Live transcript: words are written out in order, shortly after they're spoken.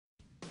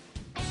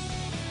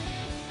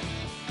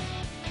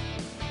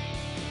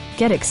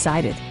Get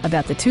excited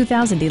about the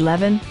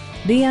 2011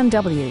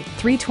 BMW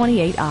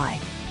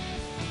 328i.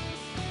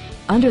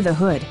 Under the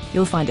hood,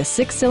 you'll find a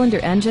 6-cylinder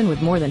engine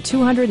with more than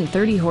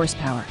 230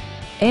 horsepower.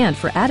 And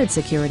for added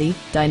security,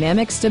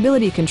 dynamic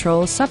stability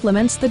control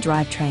supplements the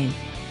drivetrain.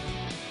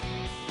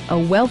 A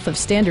wealth of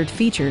standard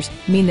features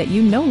mean that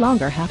you no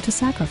longer have to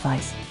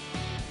sacrifice.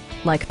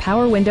 Like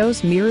power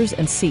windows, mirrors,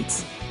 and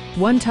seats,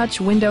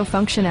 one-touch window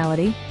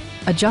functionality,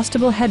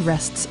 adjustable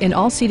headrests in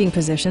all seating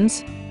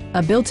positions,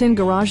 a built-in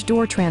garage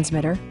door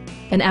transmitter,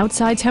 an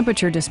outside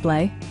temperature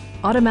display,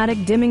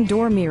 automatic dimming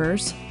door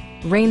mirrors,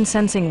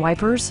 rain-sensing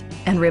wipers,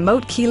 and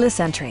remote keyless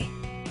entry.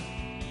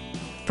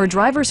 For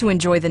drivers who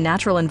enjoy the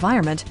natural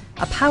environment,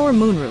 a power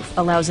moonroof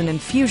allows an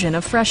infusion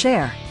of fresh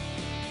air.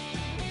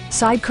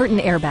 Side curtain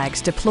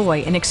airbags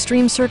deploy in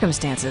extreme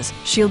circumstances,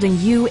 shielding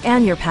you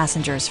and your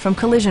passengers from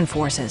collision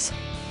forces.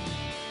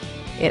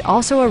 It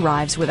also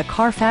arrives with a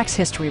Carfax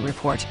history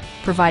report,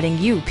 providing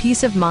you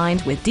peace of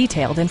mind with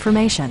detailed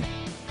information.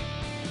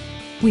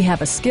 We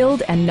have a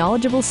skilled and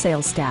knowledgeable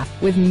sales staff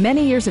with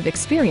many years of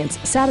experience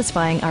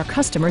satisfying our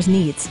customers'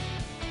 needs.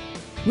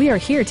 We are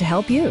here to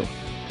help you.